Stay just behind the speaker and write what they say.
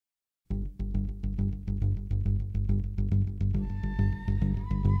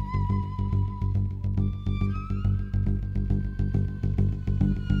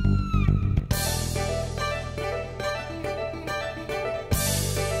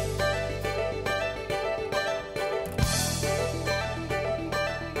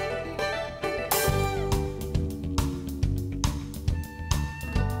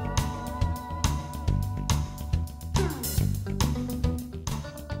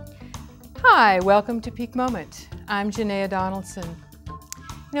Hi, welcome to Peak Moment. I'm Janaea Donaldson.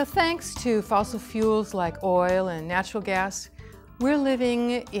 Thanks to fossil fuels like oil and natural gas, we're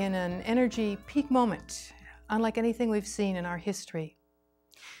living in an energy peak moment, unlike anything we've seen in our history.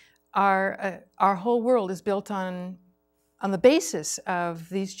 Our whole world is built on the basis of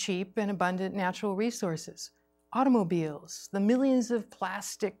these cheap and abundant natural resources. Automobiles, the millions of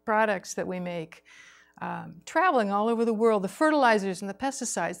plastic products that we make, traveling all over the world, the fertilizers and the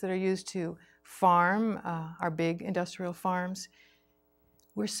pesticides that are used to farm our big industrial farms.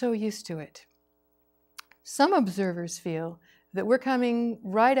 We're so used to it. Some observers feel that we're coming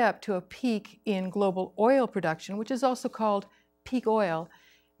right up to a peak in global oil production, which is also called peak oil,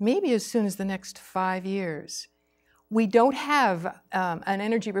 maybe as soon as the next 5 years. We don't have an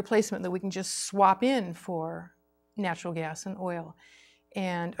energy replacement that we can just swap in for natural gas and oil.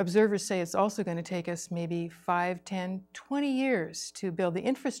 And observers say it's also going to take us maybe 5, 10, 20 years to build the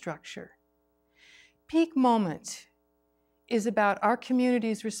infrastructure. Peak Moment is about our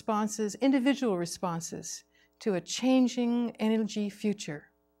community's responses, individual responses to a changing energy future.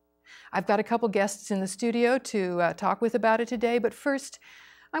 I've got a couple guests in the studio to talk with about it today, but first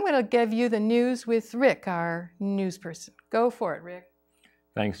I'm going to give you the news with Rick, our news person. Go for it, Rick.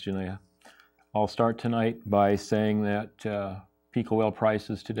 Thanks, Janaea. I'll start tonight by saying that peak oil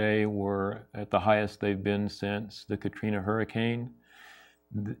prices today were at the highest they've been since the Katrina hurricane.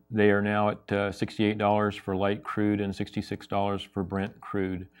 They are now at $68 for light crude and $66 for Brent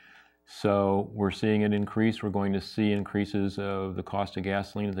crude. So we're seeing an increase. We're going to see increases of the cost of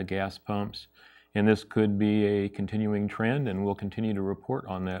gasoline at the gas pumps. And this could be a continuing trend, and we'll continue to report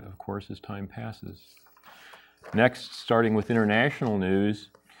on that, of course, as time passes. Next, starting with international news,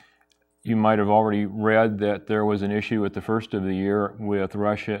 you might have already read that there was an issue at the first of the year with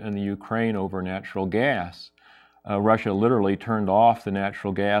Russia and the Ukraine over natural gas. Russia literally turned off the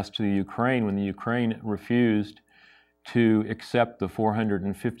natural gas to the Ukraine when the Ukraine refused to accept the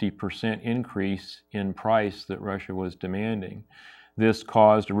 450% increase in price that Russia was demanding. This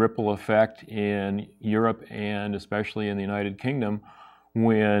caused a ripple effect in Europe and especially in the United Kingdom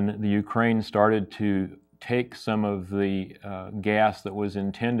when the Ukraine started to take some of the gas that was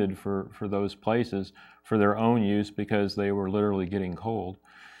intended for those places for their own use because they were literally getting cold.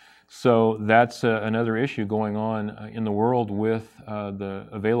 So that's another issue going on in the world with the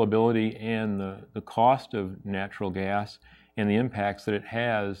availability and the cost of natural gas and the impacts that it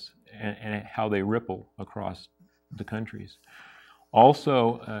has and how they ripple across the countries.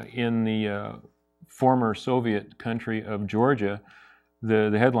 Also, in the former Soviet country of Georgia,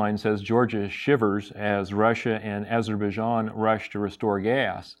 the headline says, "Georgia shivers as Russia and Azerbaijan rush to restore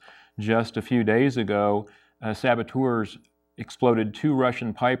gas." Just a few days ago, saboteurs exploded 2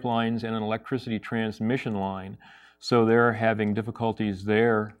 Russian pipelines and an electricity transmission line. So they're having difficulties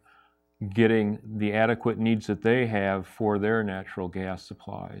there getting the adequate needs that they have for their natural gas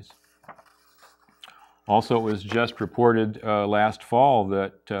supplies. Also, it was just reported last fall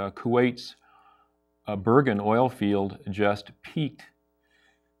that Kuwait's Bergen oil field just peaked.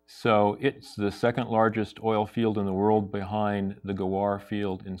 So it's the second largest oil field in the world behind the Ghawar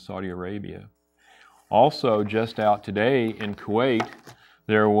field in Saudi Arabia. Also, just out today in Kuwait,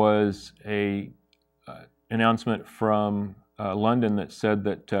 there was an announcement from London that said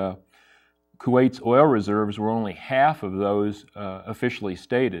that Kuwait's oil reserves were only half of those officially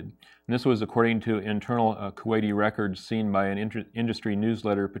stated. And this was according to internal Kuwaiti records seen by an industry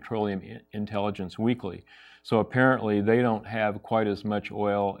newsletter, Petroleum Intelligence Weekly. So apparently they don't have quite as much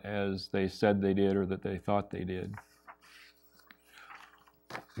oil as they said they did or that they thought they did.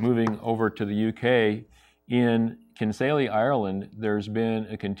 Moving over to the UK, in Kinsale, Ireland, there's been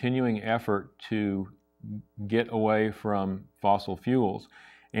a continuing effort to get away from fossil fuels.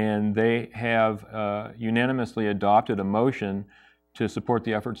 And they have unanimously adopted a motion to support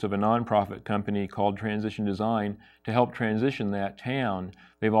the efforts of a nonprofit company called Transition Design to help transition that town.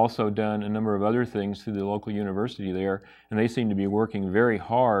 They've also done a number of other things through the local university there, and they seem to be working very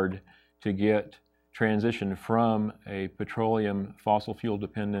hard to get transition from a petroleum, fossil fuel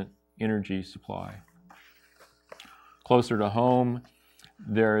dependent energy supply. Closer to home,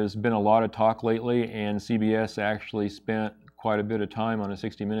 there has been a lot of talk lately, and CBS actually spent quite a bit of time on a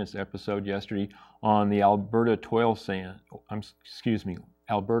 60 Minutes episode yesterday on the Alberta oil sands.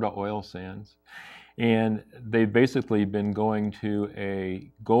 And they've basically been going to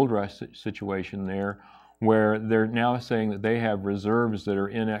a gold rush situation there where they're now saying that they have reserves that are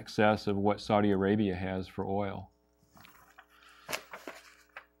in excess of what Saudi Arabia has for oil.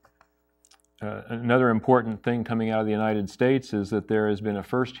 Another important thing coming out of the United States is that there has been a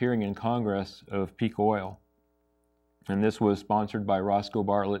first hearing in Congress of peak oil. And this was sponsored by Roscoe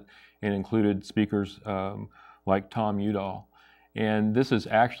Bartlett and included speakers like Tom Udall. And this is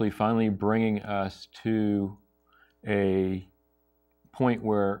actually finally bringing us to a point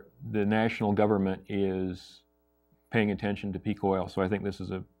where the national government is paying attention to peak oil. So I think this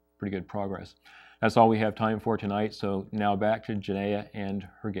is a pretty good progress. That's all we have time for tonight. So now back to Janaea and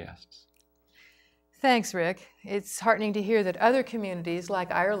her guests. Thanks, Rick. It's heartening to hear that other communities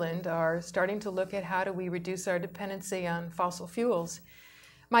like Ireland are starting to look at how do we reduce our dependency on fossil fuels.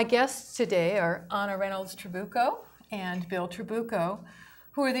 My guests today are Anna Reynolds Trabucco and Bill Trabucco,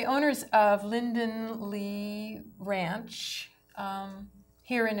 who are the owners of Linden Lee Ranch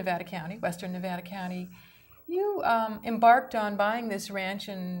here in Nevada County, western Nevada County. You embarked on buying this ranch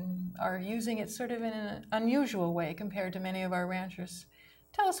and are using it sort of in an unusual way compared to many of our ranchers.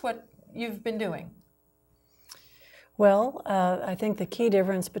 Tell us what you've been doing. Well, I think the key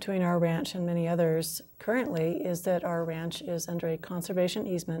difference between our ranch and many others currently is that our ranch is under a conservation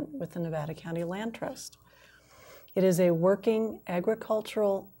easement with the Nevada County Land Trust. It is a working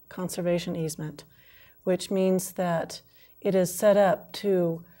agricultural conservation easement, which means that it is set up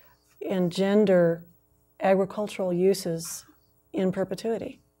to engender agricultural uses in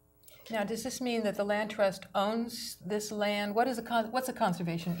perpetuity. Now, does this mean that the Land Trust owns this land? What's a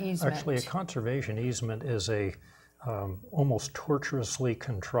conservation easement? Actually, a conservation easement is a almost tortuously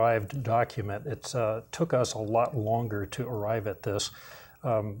contrived document. It took us a lot longer to arrive at this.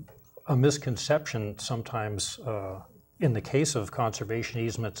 A misconception sometimes in the case of conservation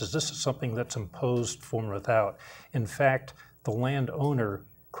easements is this is something that's imposed from without. In fact, the landowner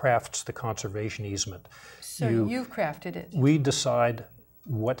crafts the conservation easement. So you've crafted it. We decide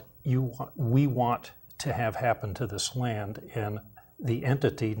what we want to have happen to this land, and the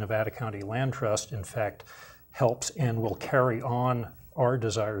entity, Nevada County Land Trust, in fact, helps and will carry on our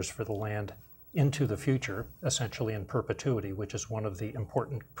desires for the land into the future, essentially in perpetuity, which is one of the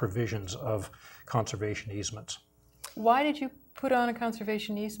important provisions of conservation easements. Why did you put on a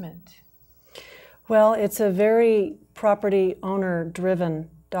conservation easement? Well, it's a very property owner-driven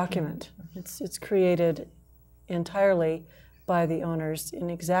document. It's created entirely by the owners in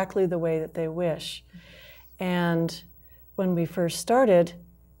exactly the way that they wish. And when we first started,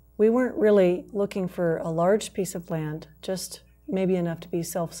 we weren't really looking for a large piece of land, just maybe enough to be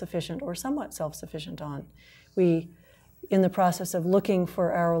self-sufficient or somewhat self-sufficient on. In the process of looking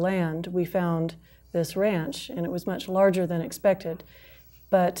for our land, we found this ranch, and it was much larger than expected,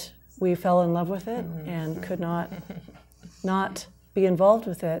 but we fell in love with it and could not be involved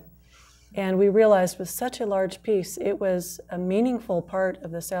with it. And we realized with such a large piece, it was a meaningful part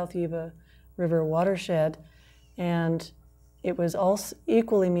of the South Yuba River watershed, and it was also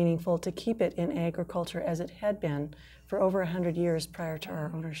equally meaningful to keep it in agriculture as it had been for over 100 years prior to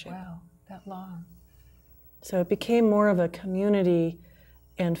our ownership. Wow, that long. So it became more of a community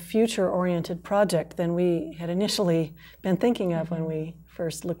and future-oriented project than we had initially been thinking of when we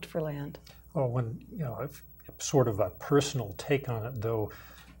first looked for land. Well, sort of a personal take on it, though,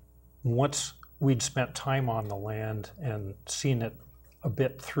 once we'd spent time on the land and seen it a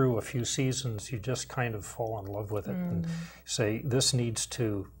bit through a few seasons, you just kind of fall in love with it and say, this needs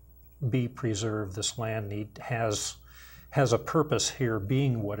to be preserved. This land has a purpose here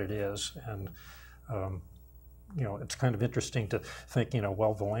being what it is. And, it's kind of interesting to think,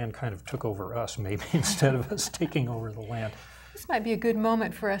 well, the land kind of took over us maybe instead of us taking over the land. This might be a good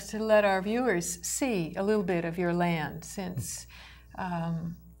moment for us to let our viewers see a little bit of your land, since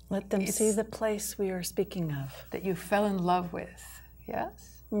let them see the place we are speaking of. That you fell in love with.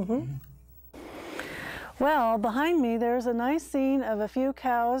 Yes? Mm-hmm. Well, behind me there's a nice scene of a few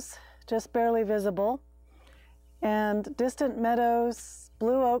cows just barely visible, and distant meadows,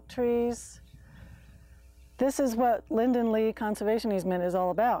 blue oak trees. This is what Linden Lee Conservation Easement is all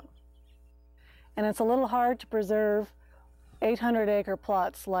about. And it's a little hard to preserve 800-acre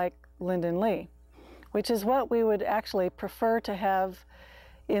plots like Linden Lee, which is what we would actually prefer to have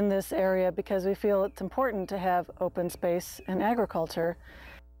in this area, because we feel it's important to have open space and agriculture.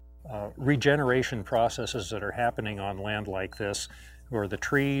 Regeneration processes that are happening on land like this, where the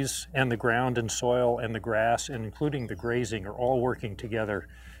trees and the ground and soil and the grass, and including the grazing, are all working together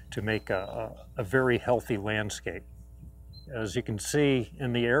to make a very healthy landscape. As you can see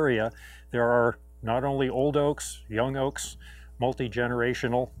in the area, there are not only old oaks, young oaks,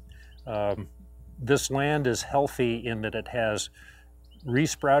 multi-generational. This land is healthy in that it has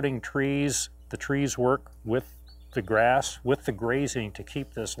resprouting trees. The trees work with the grass, with the grazing, to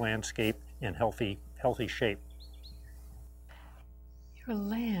keep this landscape in healthy shape. Your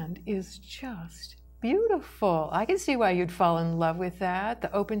land is just beautiful. I can see why you'd fall in love with that.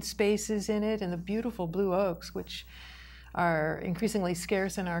 The open spaces in it and the beautiful blue oaks, which are increasingly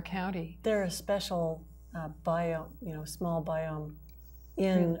scarce in our county. They're a special biome, small biome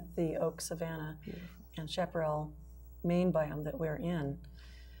in the oak savanna and chaparral main biome that we're in.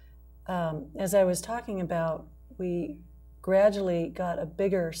 As I was talking about, we gradually got a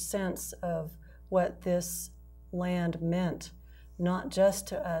bigger sense of what this land meant, not just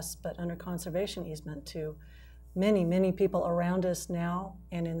to us, but under conservation easement to many, many people around us now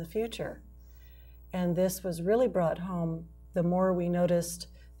and in the future. And this was really brought home the more we noticed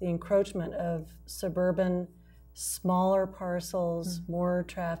the encroachment of suburban, smaller parcels, more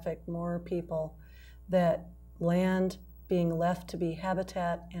traffic, more people, that land being left to be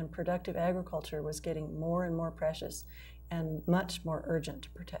habitat and productive agriculture was getting more and more precious and much more urgent to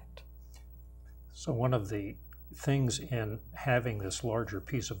protect. So one of the things in having this larger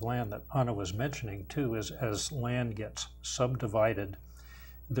piece of land that Anna was mentioning too is as land gets subdivided,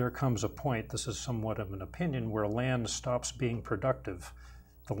 there comes a point, this is somewhat of an opinion, where land stops being productive.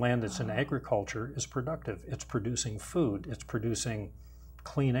 The land that's in agriculture is productive. It's producing food, it's producing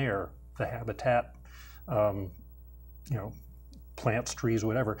clean air, the habitat, plants, trees,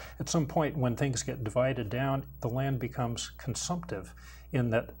 whatever. At some point when things get divided down, the land becomes consumptive in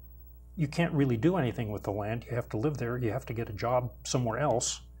that you can't really do anything with the land. You have to live there, you have to get a job somewhere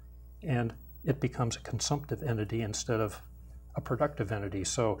else, and it becomes a consumptive entity instead of a productive entity.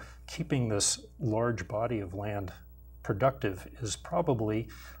 So keeping this large body of land productive is probably,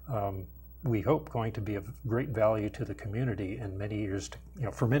 we hope, going to be of great value to the community in many years,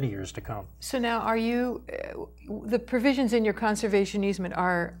 for many years to come. So now, are you, the provisions in your conservation easement,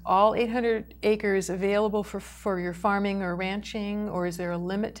 are all 800 acres available for your farming or ranching, or is there a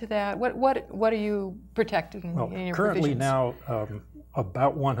limit to that? What are you protecting in your currently provisions? Now,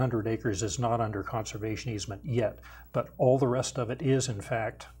 about 100 acres is not under conservation easement yet, but all the rest of it is in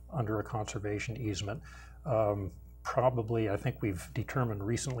fact under a conservation easement. Probably, I think we've determined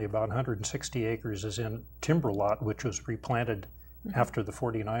recently, about 160 acres is in timber lot, which was replanted after the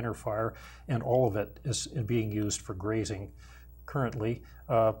 49er fire, and all of it is being used for grazing currently.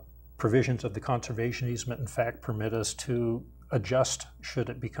 Provisions of the conservation easement, in fact, permit us to adjust, should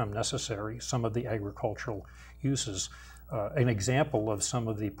it become necessary, some of the agricultural uses. An example of some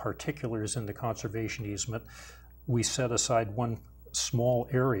of the particulars in the conservation easement, we set aside one small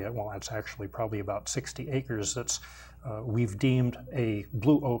area, well, it's actually probably about 60 acres, that's we've deemed a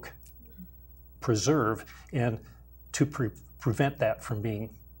blue oak preserve, and to prevent that from being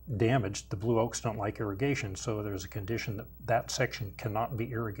damaged, the blue oaks don't like irrigation, so there's a condition that that section cannot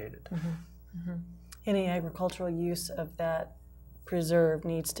be irrigated. Any agricultural use of that preserve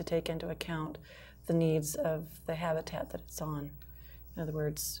needs to take into account the needs of the habitat that it's on. In other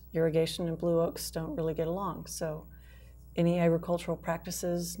words, irrigation and blue oaks don't really get along, so any agricultural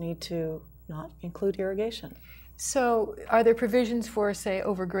practices need to not include irrigation. So are there provisions for, say,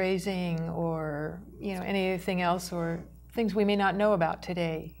 overgrazing or anything else, or things we may not know about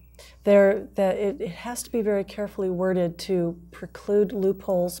today? It has to be very carefully worded to preclude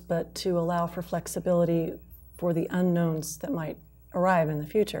loopholes, but to allow for flexibility for the unknowns that might arrive in the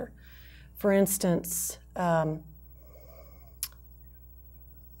future. For instance,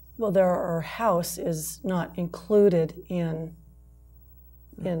 our house is not included in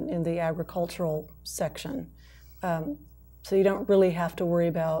the agricultural section. So you don't really have to worry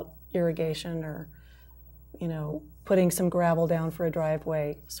about irrigation or, putting some gravel down for a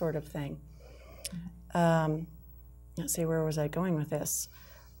driveway sort of thing. Let's see, where was I going with this?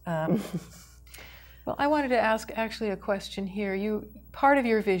 Well, I wanted to ask actually a question here. Part of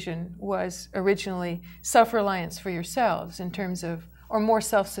your vision was originally self-reliance for yourselves in terms of, or more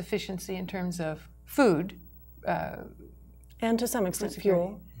self-sufficiency in terms of food. And to some extent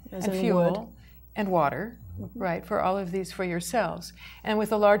fuel. And fuel and water, right, for all of these for yourselves. And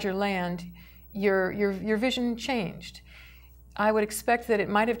with a larger land, your vision changed. I would expect that it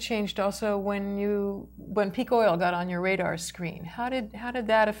might have changed also when peak oil got on your radar screen. How did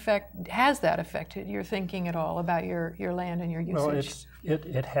that affect, has that affected your thinking at all about your land and your usage? Well,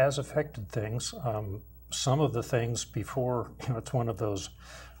 it has affected things. Some of the things before, it's one of those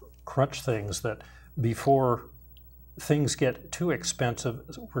crutch things that before things get too expensive,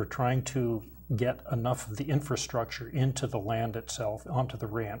 we're trying to get enough of the infrastructure into the land itself, onto the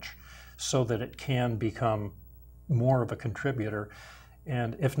ranch, so that it can become more of a contributor.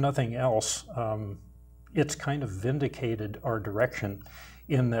 And if nothing else, it's kind of vindicated our direction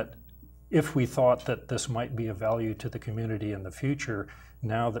in that if we thought that this might be of value to the community in the future,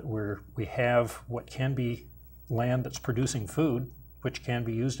 now that we have what can be land that's producing food, which can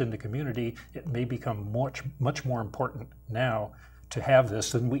be used in the community, it may become much more important now to have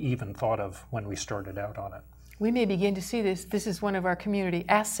this than we even thought of when we started out on it. we may begin to see this. This is one of our community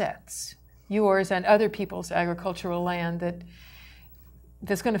assets, yours and other people's agricultural land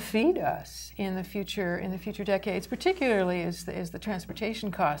that's going to feed us in the future decades, particularly as the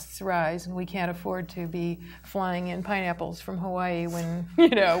transportation costs rise and we can't afford to be flying in pineapples from Hawaii when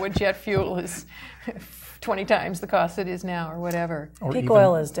when jet fuel is 20 times the cost it is now, or whatever. Or peak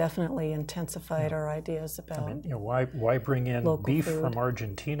oil has definitely intensified our ideas about. I mean, why bring in beef food from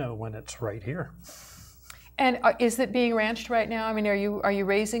Argentina when it's right here? And is it being ranched right now? I mean, are you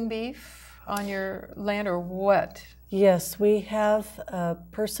raising beef on your land, or what? Yes, we have a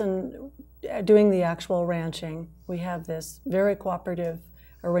person doing the actual ranching. We have this very cooperative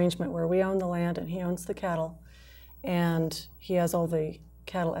arrangement where we own the land and he owns the cattle, and he has all the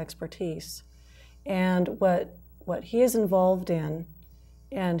cattle expertise. And what he is involved in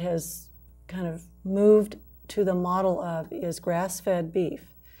and has kind of moved to the model of is grass-fed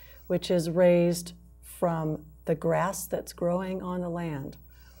beef, which is raised from the grass that's growing on the land.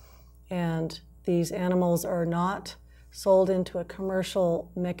 And these animals are not sold into a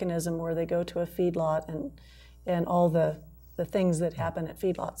commercial mechanism where they go to a feedlot and all the things that happen at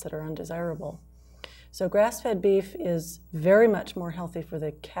feedlots that are undesirable. So grass-fed beef is very much more healthy for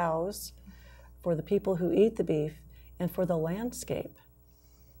the cows, for the people who eat the beef, and for the landscape.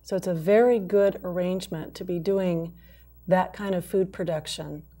 So it's a very good arrangement to be doing that kind of food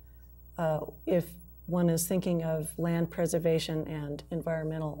production if one is thinking of land preservation and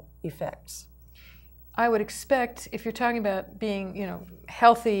environmental effects. I would expect, if you're talking about being,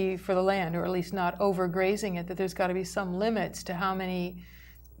 healthy for the land, or at least not overgrazing it, that there's got to be some limits to how many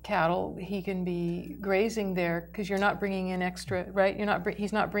cattle he can be grazing there, because you're not bringing in extra, right?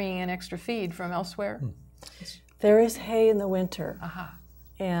 He's not bringing in extra feed from elsewhere. There is hay in the winter, Aha.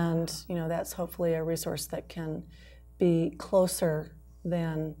 and that's hopefully a resource that can be closer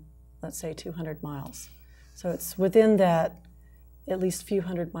than, let's say, 200 miles. So it's within that at least few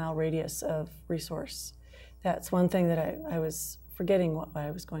 100-mile radius of resource. That's one thing that I was forgetting what I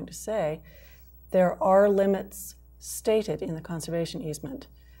was going to say. There are limits stated in the conservation easement.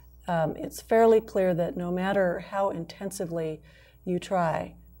 It's fairly clear that no matter how intensively you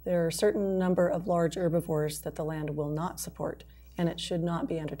try, there are a certain number of large herbivores that the land will not support, and it should not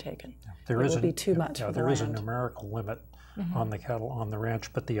be undertaken. It will be too much for the land. There is a numerical limit on the cattle on the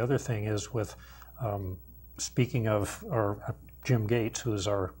ranch, but the other thing is with, speaking of Jim Gates, who is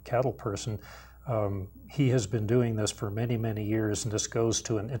our cattle person, he has been doing this for many, many years, and this goes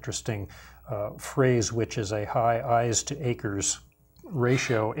to an interesting phrase, which is a high eyes to acres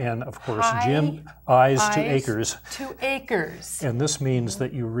ratio, and of course Jim eyes to acres. To acres. And this means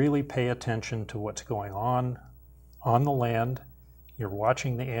that you really pay attention to what's going on the land. You're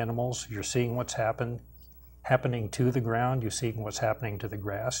watching the animals, you're seeing what's happening to the ground, you're seeing what's happening to the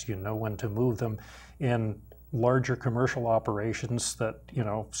grass, you know when to move them. In larger commercial operations that,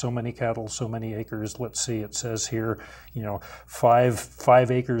 so many cattle, so many acres, let's see, it says here,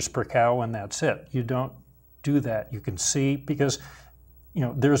 5 acres per cow, and that's it. You don't do that. You can see, because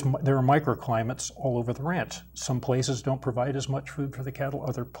there are microclimates all over the ranch. Some places don't provide as much food for the cattle,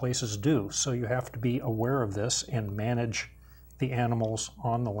 other places do. So you have to be aware of this and manage the animals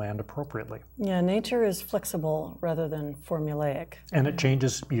on the land appropriately. Yeah, nature is flexible rather than formulaic. And it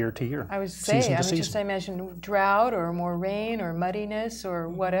changes year to year. I would just imagine drought or more rain or muddiness or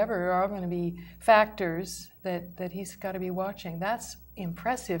whatever are all going to be factors that he's got to be watching. That's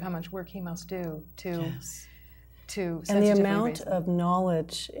impressive how much work he must do to and the amount of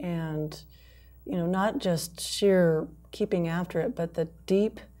knowledge and not just sheer keeping after it, but the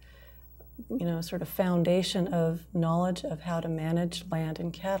deep sort of foundation of knowledge of how to manage land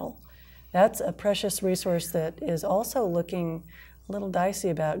and cattle. That's a precious resource that is also looking a little dicey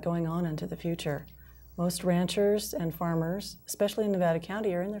about going on into the future. Most ranchers and farmers, especially in Nevada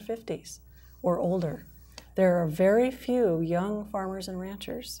County, are in their 50s or older. There are very few young farmers and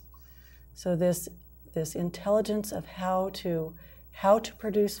ranchers. So this intelligence of how to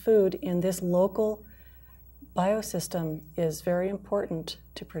produce food in this local biosystem is very important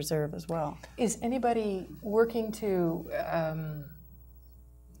to preserve as well. Is anybody working to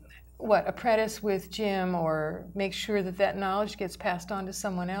apprentice with Jim or make sure that knowledge gets passed on to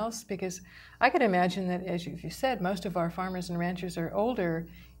someone else? Because I could imagine that, as you said, most of our farmers and ranchers are older.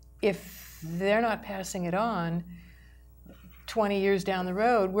 If they're not passing it on, 20 years down the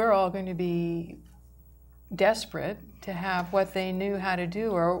road, we're all going to be desperate to have what they knew how to do,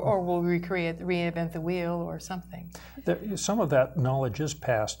 or will reinvent the wheel or something. Some of that knowledge is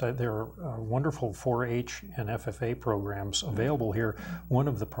passed. There are wonderful 4-H and FFA programs available here. One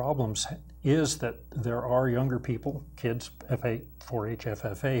of the problems is that there are younger people, kids, 4-H,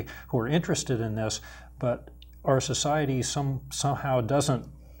 FFA, who are interested in this, but our society somehow doesn't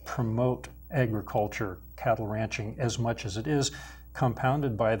promote agriculture, cattle ranching, as much as it is,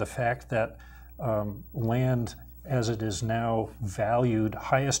 compounded by the fact that land as it is now valued,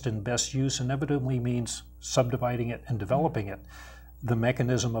 highest and best use, inevitably means subdividing it and developing it. The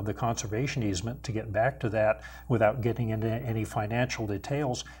mechanism of the conservation easement, to get back to that without getting into any financial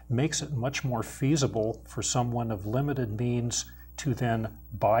details, makes it much more feasible for someone of limited means to then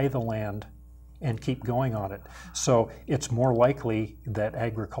buy the land and keep going on it. So it's more likely that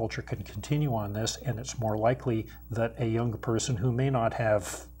agriculture can continue on this, and it's more likely that a young person who may not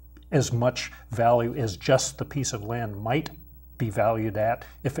have as much value as just the piece of land might be valued at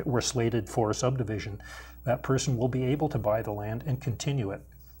if it were slated for subdivision, that person will be able to buy the land and continue it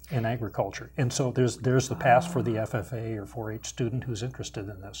in agriculture. And so there's the path for the FFA or 4-H student who's interested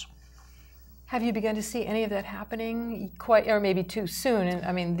in this. Have you begun to see any of that happening quite, or maybe too soon? And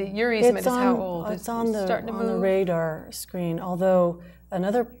I mean, your easement is how old? It's on the radar screen, although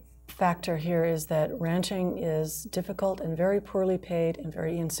another factor here is that ranching is difficult and very poorly paid and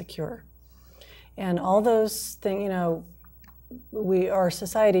very insecure. And all those things, you know, our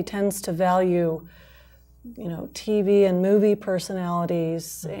society tends to value, you know, TV and movie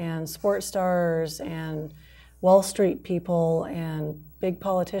personalities and sports stars and Wall Street people and big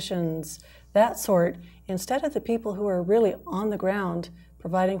politicians, that sort, instead of the people who are really on the ground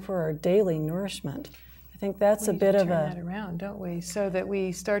providing for our daily nourishment. I think that's a bit of a turn that around, don't we? So that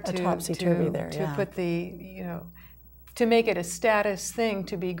we start to topsy-turvy there, to put the, you know, to make it a status thing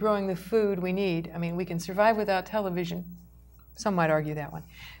to be growing the food we need. I mean, we can survive without television. Some might argue that one,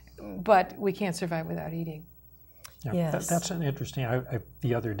 but we can't survive without eating. Yeah, yes. That's an interesting,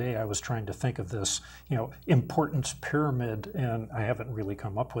 the other day I was trying to think of this, you know, importance pyramid, and I haven't really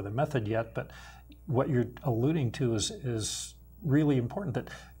come up with a method yet, but what you're alluding to is really important, that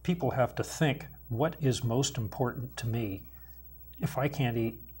people have to think, what is most important to me? If I can't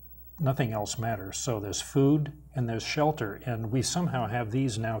eat, nothing else matters. So there's food and there's shelter, and we somehow have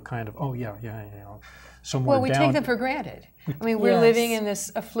these now kind of, oh yeah, somewhere well, we down. take them for granted. I mean, we're living in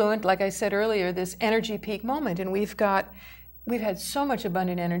this affluent, like I said earlier, this energy peak moment, and we've had so much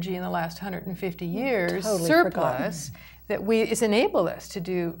abundant energy in the last 150 years, totally surplus, that it's enabled us to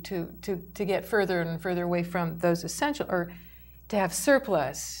get further and further away from those essential, or to have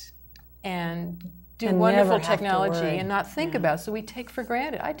surplus and do wonderful technology and not think about. So we take for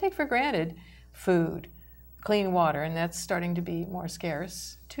granted. I take for granted food, clean water, and that's starting to be more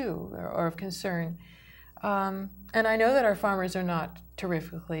scarce too, or of concern. And I know that our farmers are not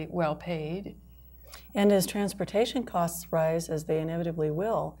terrifically well paid. And as transportation costs rise, as they inevitably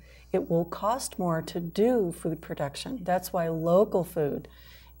will, it will cost more to do food production. That's why local food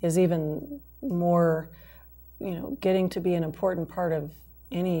is even more, you know, getting to be an important part of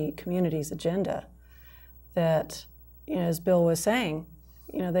any community's agenda. That, you know, as Bill was saying,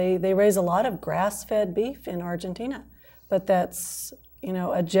 you know, they raise a lot of grass-fed beef in Argentina, but that's, you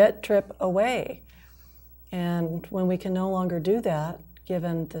know, a jet trip away. And when we can no longer do that,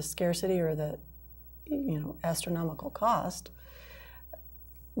 given the scarcity or the, you know, astronomical cost,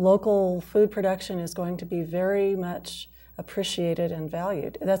 local food production is going to be very much appreciated and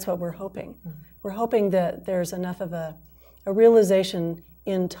valued. That's what we're hoping. Mm-hmm. We're hoping that there's enough of a realization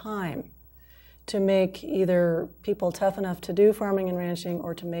in time to make either people tough enough to do farming and ranching,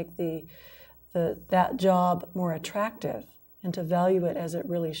 or to make that job more attractive and to value it as it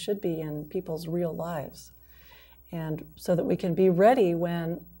really should be in people's real lives. And so that we can be ready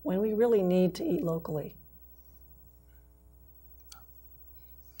when we really need to eat locally.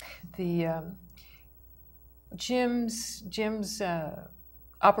 The Jim's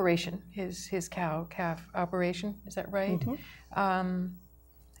operation, his calf operation, is that right? Mm-hmm.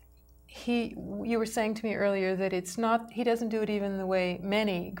 You were saying to me earlier that it's not, he doesn't do it even the way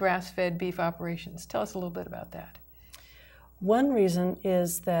many grass-fed beef operations. Tell us a little bit about that. One reason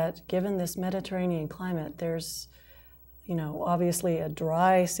is that given this Mediterranean climate, there's, you know, obviously a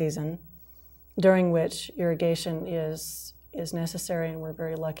dry season during which irrigation is necessary, and we're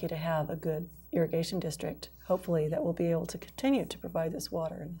very lucky to have a good irrigation district, hopefully, that will be able to continue to provide this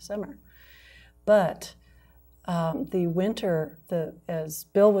water in the summer. But the winter, as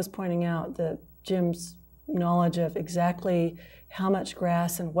Bill was pointing out, Jim's knowledge of exactly how much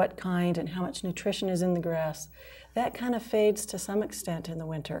grass and what kind and how much nutrition is in the grass, that kind of fades to some extent in the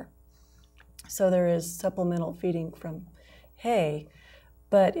winter. So there is supplemental feeding from hay,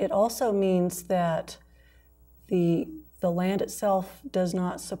 but it also means that the land itself does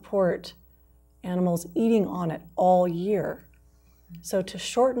not support animals eating on it all year. So to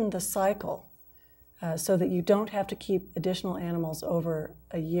shorten the cycle, so that you don't have to keep additional animals over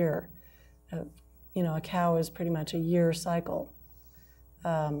a year, you know, a cow is pretty much a year cycle.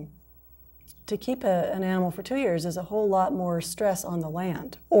 To keep an animal for 2 years is a whole lot more stress on the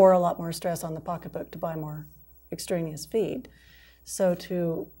land, or a lot more stress on the pocketbook to buy more extraneous feed. So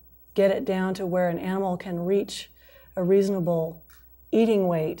to get it down to where an animal can reach a reasonable eating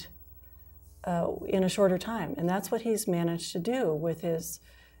weight in a shorter time. And that's what he's managed to do with his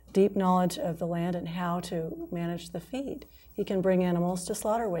deep knowledge of the land and how to manage the feed. He can bring animals to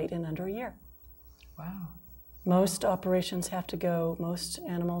slaughter weight in under a year. Wow. Most operations have to go, most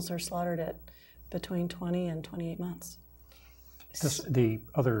animals are slaughtered at between 20 and 28 months. The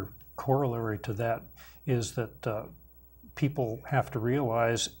other corollary to that is that people have to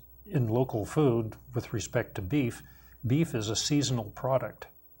realize in local food with respect to beef, beef is a seasonal product,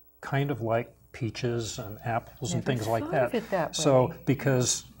 kind of like peaches and apples and things like that. So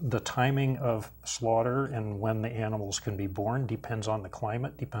because the timing of slaughter and when the animals can be born depends on the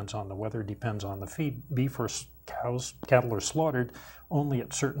climate, depends on the weather, depends on the feed. Beef or cattle are slaughtered only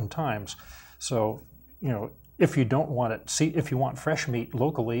at certain times. So, you know, if you don't want it, if you want fresh meat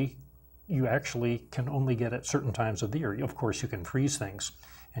locally, you actually can only get it certain times of the year. Of course, you can freeze things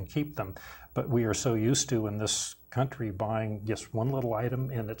and keep them, but we are so used to in this country buying just one little item,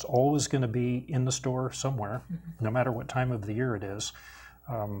 and it's always going to be in the store somewhere, no matter what time of the year it is.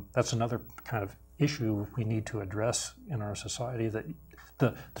 That's another kind of issue we need to address in our society, that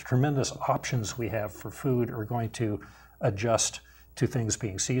the tremendous options we have for food are going to adjust to things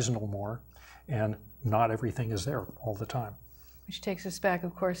being seasonal more, and not everything is there all the time. Which takes us back,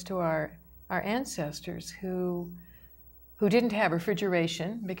 of course, to our ancestors who didn't have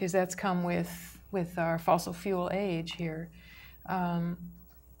refrigeration, because that's come with our fossil fuel age here.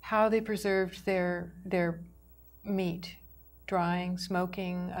 How they preserved their meat, drying,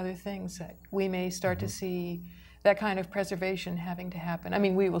 smoking, other things. That we may start to see that kind of preservation having to happen. I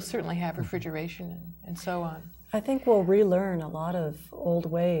mean, we will certainly have refrigeration and so on. I think we'll relearn a lot of old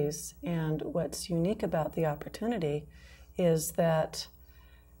ways, and what's unique about the opportunity is that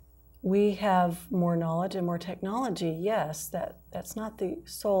we have more knowledge and more technology. Yes, that's not the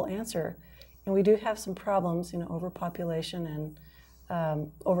sole answer, and we do have some problems, you know, overpopulation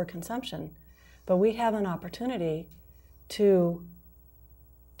and overconsumption, but we have an opportunity to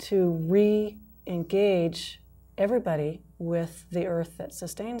re-engage everybody with the earth that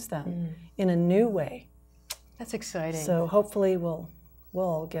sustains them in a new way. That's exciting. So hopefully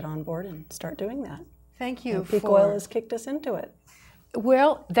we'll get on board and start doing that. Thank you. And peak oil has kicked us into it.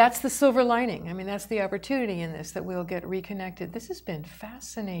 Well, that's the silver lining. I mean, that's the opportunity in this, that we'll get reconnected. This has been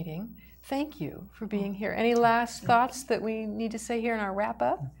fascinating. Thank you for being here. Any last thoughts that we need to say here in our wrap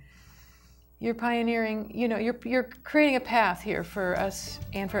up? You're pioneering, you know, you're creating a path here for us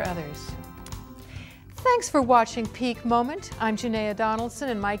and for others. Thanks for watching Peak Moment. I'm Janaea Donaldson,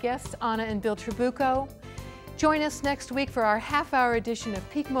 and my guests, Anna and Bill Trabucco. Join us next week for our half-hour edition of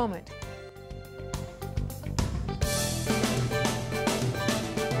Peak Moment,